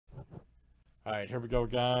All right, here we go,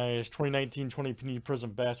 guys. 2019 20 Panini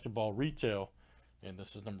Prizm Basketball Retail. And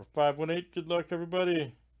this is number 518. Good luck,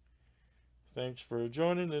 everybody. Thanks for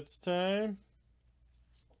joining. It's time.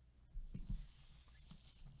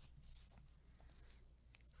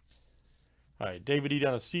 All right, David E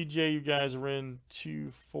down to CJ. You guys are in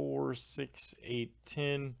 2, 4, 6, 8,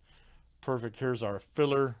 10. Perfect. Here's our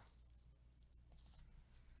filler.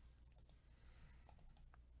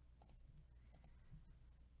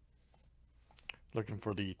 Looking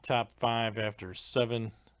for the top 5 after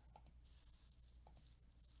 7.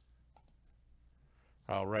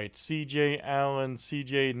 All right, CJ, Allen,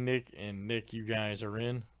 CJ, Nick, and Nick, you guys are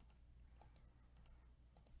in.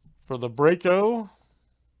 For the Breako, all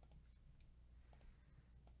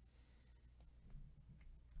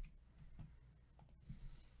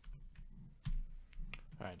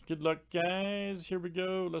right, good luck, guys. Here we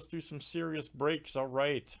go. Let's do some serious breaks. All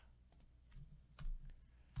right.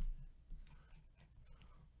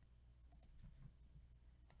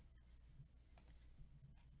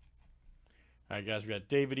 All right, guys, we got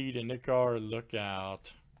David E to Nick R. Look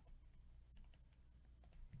out.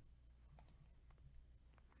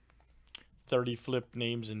 $30 flip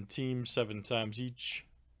names and teams, 7 times each.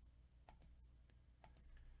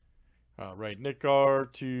 All right, Nick R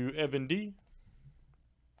to Evan D.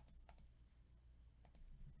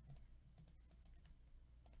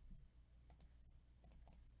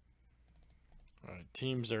 All right,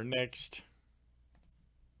 teams are next.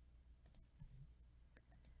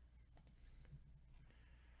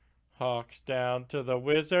 Hawks down to the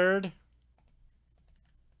Wizard.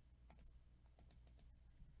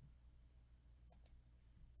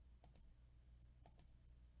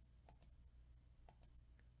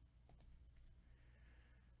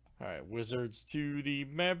 All right, Wizards to the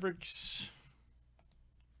Mavericks.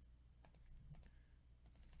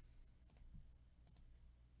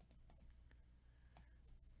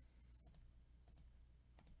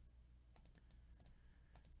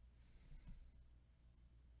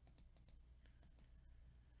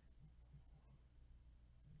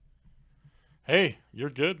 Hey, you're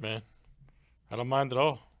good, man. I don't mind at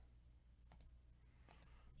all.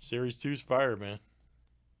 Series 2's fire, man.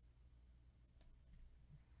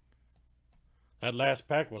 That last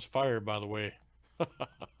pack was fire, by the way.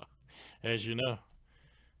 As you know,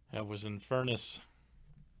 that was Infernus.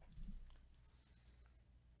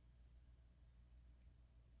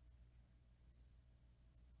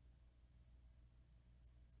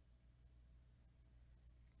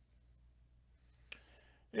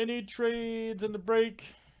 Any trades in the break?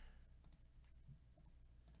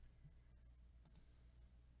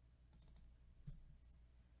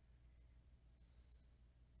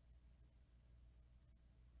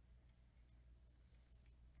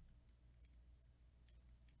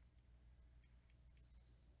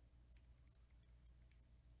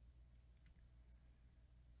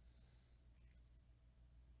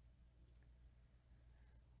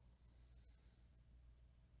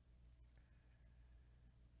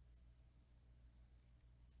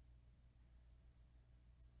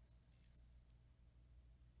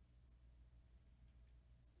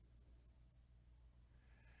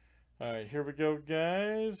 All right, here we go,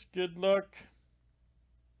 guys. Good luck.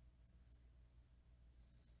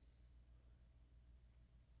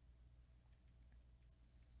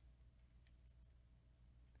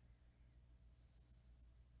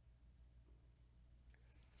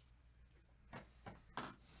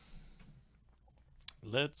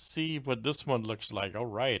 Let's see what this one looks like. All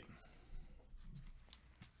right.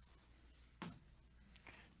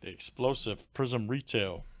 The explosive Prizm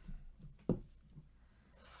Retail.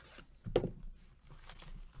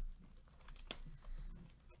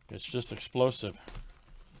 It's just explosive.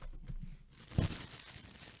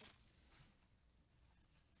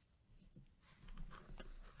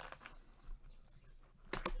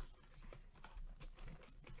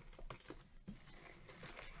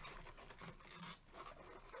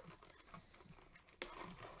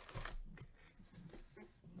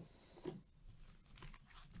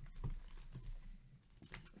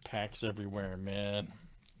 Packs everywhere, man.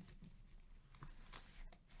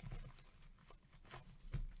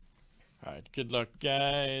 All right, good luck,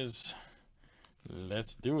 guys.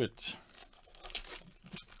 Let's do it.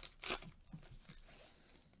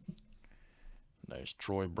 Nice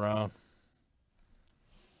Troy Brown.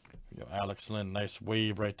 There you go, Alex Lynn. Nice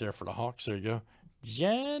wave right there for the Hawks. There you go.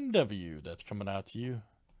 John W. That's coming out to you.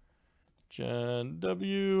 John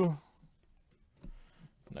W.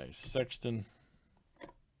 Nice Sexton.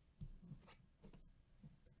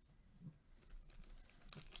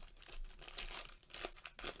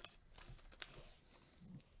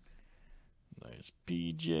 Nice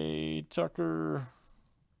PJ Tucker.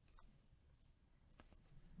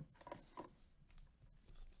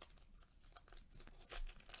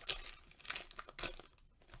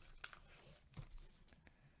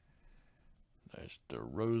 Nice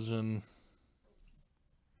DeRozan.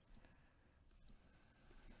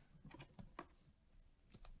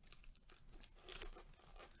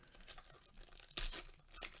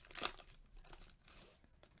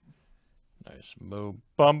 Nice Mo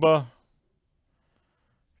Bamba.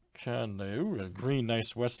 Kind of, ooh, a green,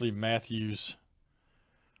 nice Wesley Matthews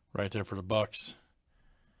right there for the Bucks.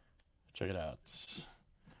 Check it out.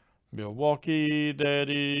 Milwaukee, that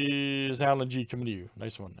is Alan G coming to you.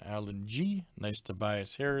 Nice one, Alan G. Nice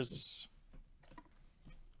Tobias Harris.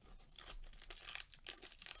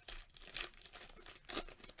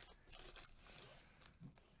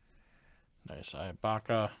 Nice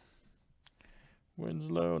Ibaka.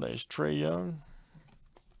 Winslow, nice Trae Young.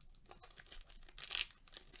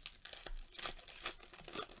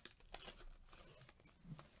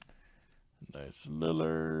 Nice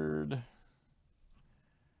Lillard.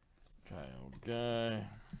 Kyle Guy.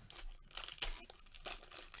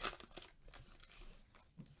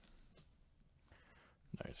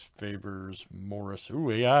 Nice Favors Morris.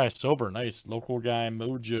 Ooh, AI Silver. Nice local guy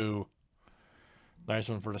Mojo. Nice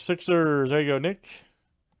one for the Sixers. There you go, Nick.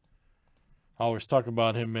 I always talk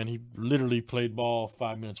about him, man. He literally played ball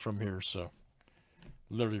 5 minutes from here, so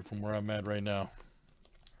literally from where I'm at right now.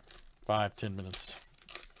 5-10 minutes.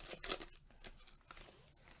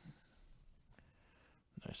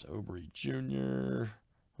 Nice Aubrey Jr.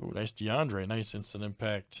 Oh, nice DeAndre. Nice instant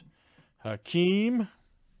impact. Hakeem.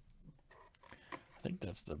 I think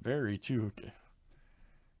that's the very too. Okay.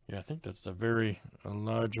 Yeah, I think that's the very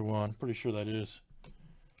Elijah one. Pretty sure that is.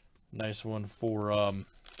 Nice one for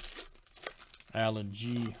Alan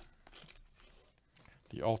G.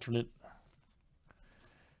 The alternate.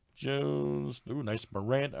 Jones. Ooh, nice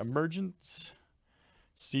Morant emergence.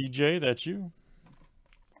 CJ, that's you.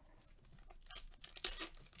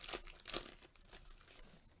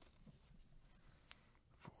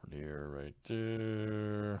 Fournier right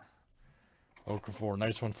there. Okafor,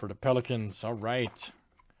 nice one for the Pelicans. All right.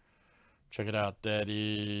 Check it out. That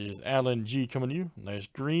is Alan G coming to you. Nice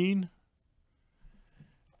green.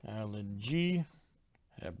 Alan G.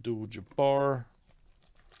 Abdul Jabbar.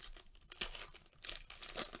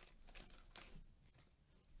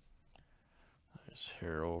 Nice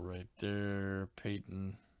Harold right there.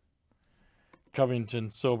 Peyton.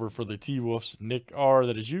 Covington silver for the T-Wolves. Nick R.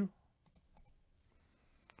 That is you.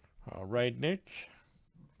 All right, Nick.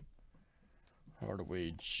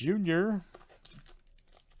 Hardaway Jr.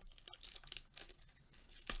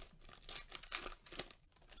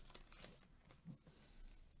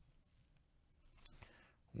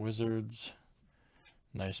 Wizards.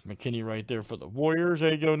 Nice McKinney right there for the Warriors.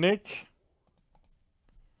 There you go, Nick.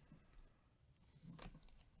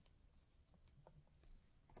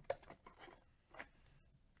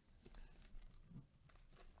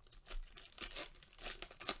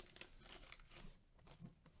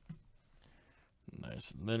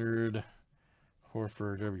 Nice Leonard.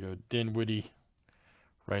 Horford. There we go. Dinwiddie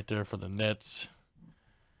right there for the Nets.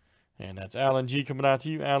 And that's Alan G coming out to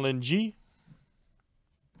you. Alan G.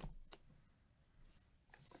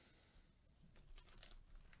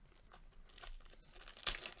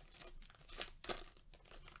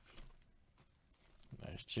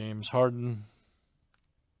 Nice James Harden.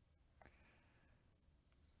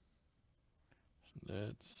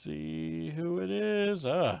 Let's see who it is.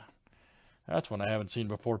 That's one I haven't seen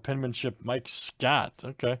before. Penmanship, Mike Scott.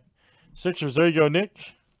 Okay. Sixers, there you go,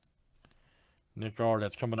 Nick. Nick R,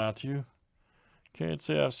 that's coming out to you. Can't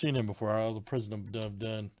say I've seen him before. All the Prizm I've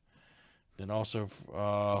done. Then also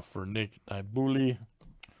for Nick Ibuli,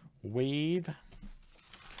 Wave.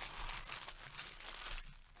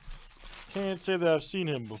 Can't say that I've seen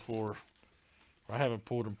him before. I haven't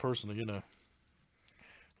pulled him personally, you know.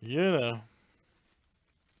 You know.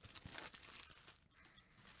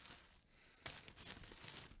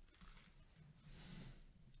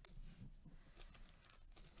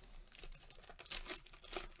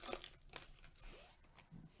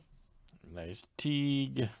 Nice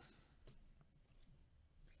Teague.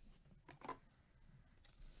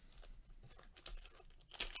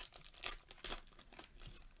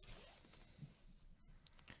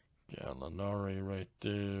 Gallinari right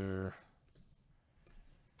there.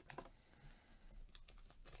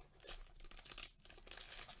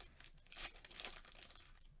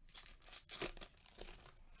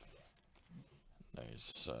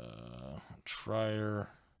 Nice Trier.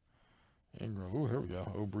 Ingram. Ooh, here we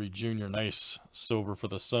go. Aubrey Jr. Nice silver for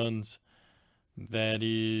the Suns. That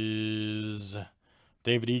is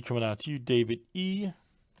David E. coming out to you, David E.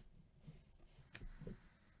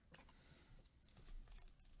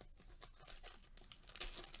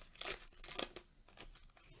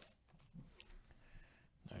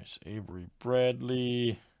 Nice Avery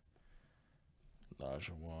Bradley.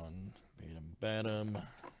 Olajuwon, Batum.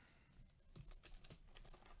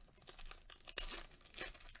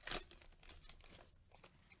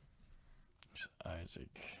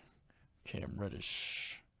 Isaac, Cam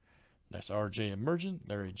Reddish. Nice RJ Emergent,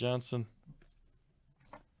 Larry Johnson.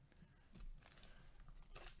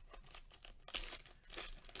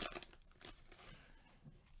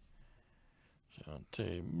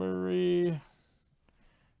 Jonte Murray.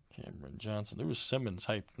 Cameron Johnson. Ooh, Simmons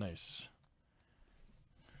hype. Nice.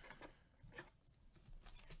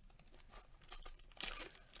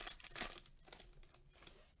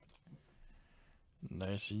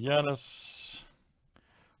 Nice Giannis.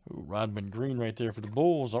 Ooh, Rodman Green right there for the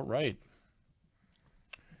Bulls. All right.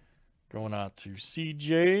 Going out to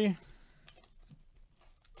CJ.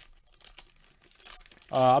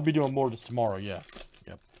 I'll be doing more of this tomorrow. Yeah.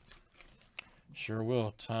 Yep. Sure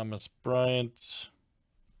will. Thomas Bryant.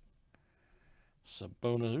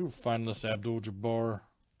 Sabonis. Ooh, finalist Abdul-Jabbar.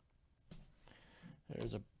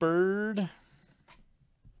 There's a bird.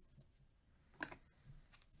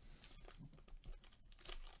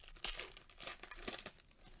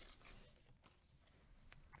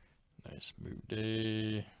 Nice move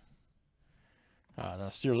day.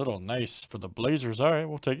 That's your little nice for the Blazers. All right,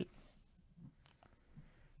 we'll take it.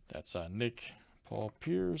 That's Nick Paul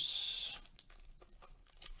Pierce.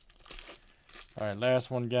 All right, last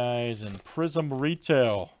one, guys, in Prizm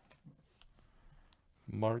Retail.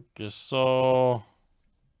 Marc Gasol.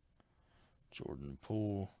 Jordan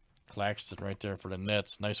Poole. Claxton right there for the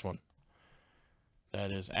Nets. Nice one.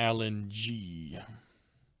 That is Allen G.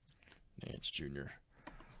 Nance Jr.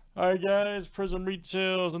 All right, guys. Prizm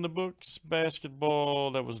Retails in the books.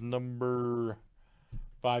 Basketball. That was number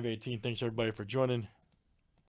 518. Thanks, everybody, for joining.